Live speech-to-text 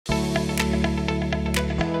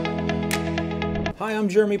Hi, I'm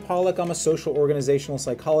Jeremy Pollack. I'm a social organizational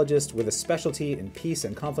psychologist with a specialty in peace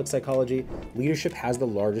and conflict psychology. Leadership has the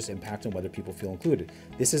largest impact on whether people feel included.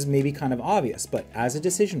 This is maybe kind of obvious, but as a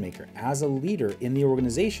decision maker, as a leader in the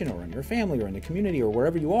organization or in your family or in the community or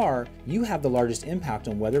wherever you are, you have the largest impact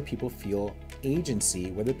on whether people feel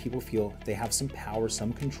agency, whether people feel they have some power,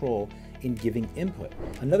 some control in giving input.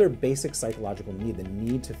 Another basic psychological need, the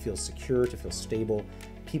need to feel secure, to feel stable.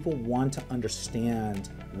 People want to understand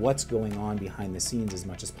what's going on behind the scenes as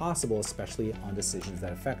much as possible, especially on decisions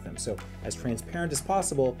that affect them. So as transparent as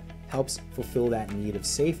possible helps fulfill that need of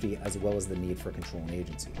safety as well as the need for control and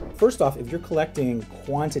agency. First off, if you're collecting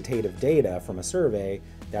quantitative data from a survey,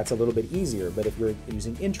 that's a little bit easier. But if you're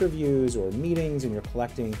using interviews or meetings and you're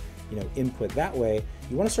collecting input that way,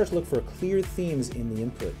 you want to start to look for clear themes in the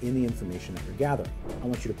input, in the information that you're gathering. I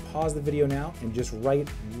want you to pause the video now and just write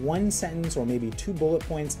one sentence or maybe 2 bullet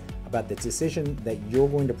points about the decision that you're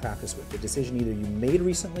going to practice with. The decision either you made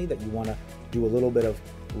recently that you want to do a little bit of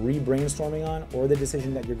re-brainstorming on, or the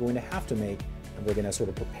decision that you're going to have to make and we're going to sort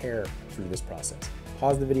of prepare through this process.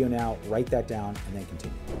 Pause the video now, write that down, and then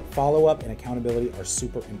continue. Follow-up and accountability are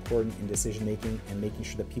super important in decision making and making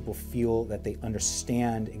sure that people feel that they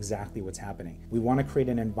understand exactly what's happening. We want to create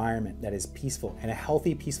an environment that is peaceful, and a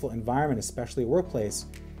healthy, peaceful environment, especially a workplace,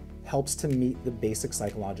 helps to meet the basic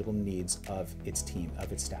psychological needs of its team,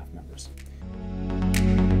 of its staff members.